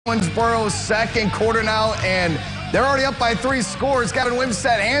Owensboro's second quarter now, and they're already up by 3 scores. Gavin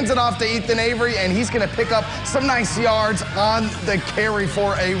Wimsatt hands it off to Ethan Avery, and he's going to pick up some nice yards on the carry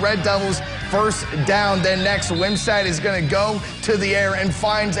for a Red Devils first down. Then next, Wimsatt is going to go to the air and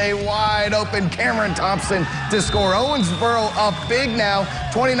finds a wide open Cameron Thompson to score. Owensboro up big now,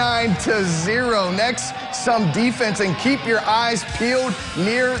 29-0. Next, some defense, and keep your eyes peeled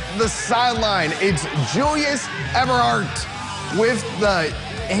near the sideline. It's Julius Everhart with the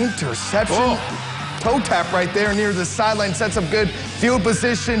interception. Toe tap right there near the sideline sets up good field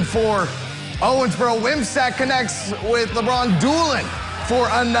position for Owensboro. Wimsatt connects with LeBron Doolin for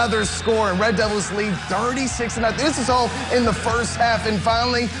another score, and Red Devils lead 36-0. This is all in the first half, and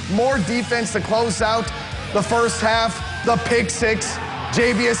finally more defense to close out the first half. The pick six.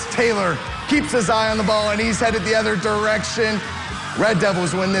 Javius Taylor keeps his eye on the ball, and he's headed the other direction. Red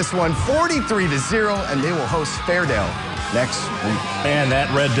Devils win this one 43-0, and they will host Fairdale next week. Man, that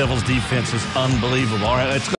Red Devils defense is unbelievable. All right, let's go.